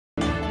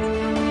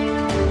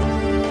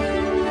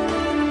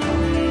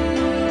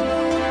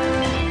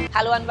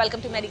Hello and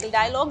welcome to Medical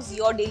Dialogues,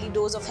 your daily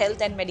dose of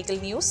health and medical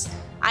news.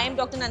 I am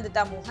Dr.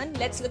 Nandita Mohan.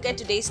 Let's look at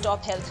today's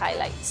top health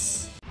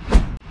highlights.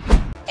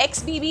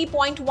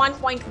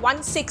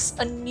 XBB.1.16,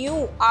 a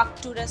new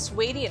Arcturus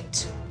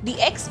variant. The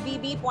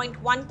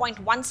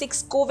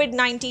XBB.1.16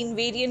 COVID-19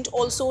 variant,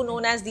 also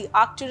known as the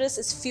Arcturus,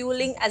 is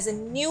fueling as a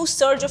new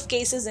surge of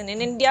cases in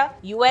India,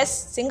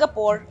 US,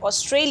 Singapore,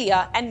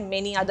 Australia, and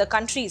many other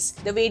countries.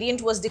 The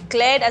variant was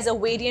declared as a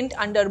variant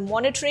under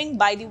monitoring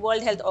by the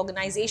World Health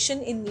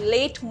Organization in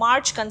late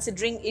March,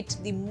 considering it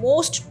the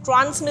most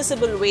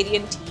transmissible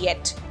variant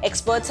yet.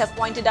 Experts have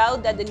pointed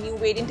out that the new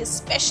variant is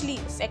especially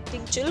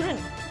affecting children.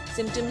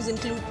 Symptoms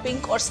include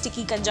pink or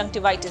sticky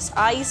conjunctivitis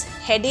eyes,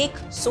 headache,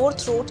 sore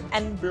throat,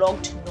 and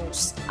blocked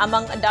nose.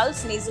 Among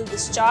adults, nasal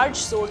discharge,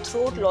 sore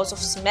throat, loss of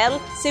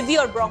smell,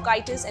 severe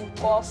bronchitis, and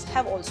cough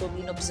have also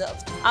been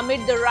observed.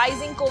 Amid the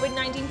rising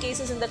COVID-19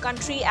 cases in the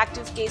country,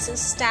 active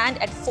cases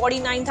stand at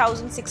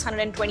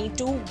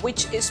 49,622,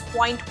 which is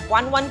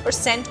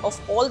 0.11% of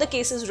all the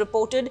cases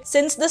reported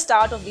since the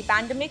start of the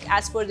pandemic,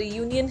 as per the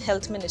Union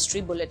Health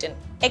Ministry Bulletin.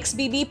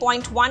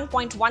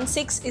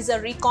 XBB.1.16 is a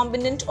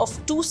recombinant of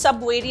two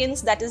subvariants,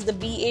 that is the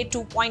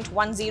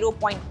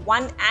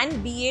BA.2.10.1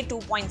 and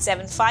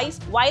BA.2.75.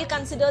 While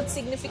considered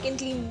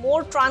significantly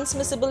more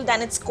transmissible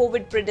than its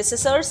COVID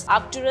predecessors,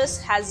 Arcturus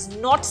has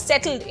not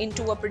settled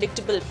into a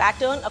predictable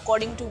pattern,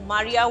 according to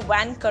Maria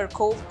Van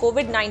Kerkhove,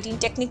 COVID-19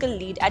 technical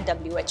lead at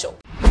WHO.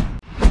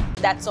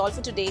 That's all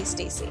for today.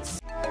 Stay safe.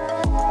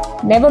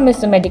 Never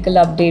miss a medical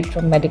update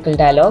from Medical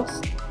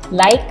Dialogues.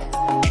 Like,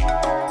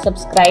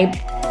 subscribe,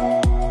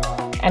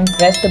 and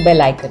press the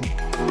bell icon.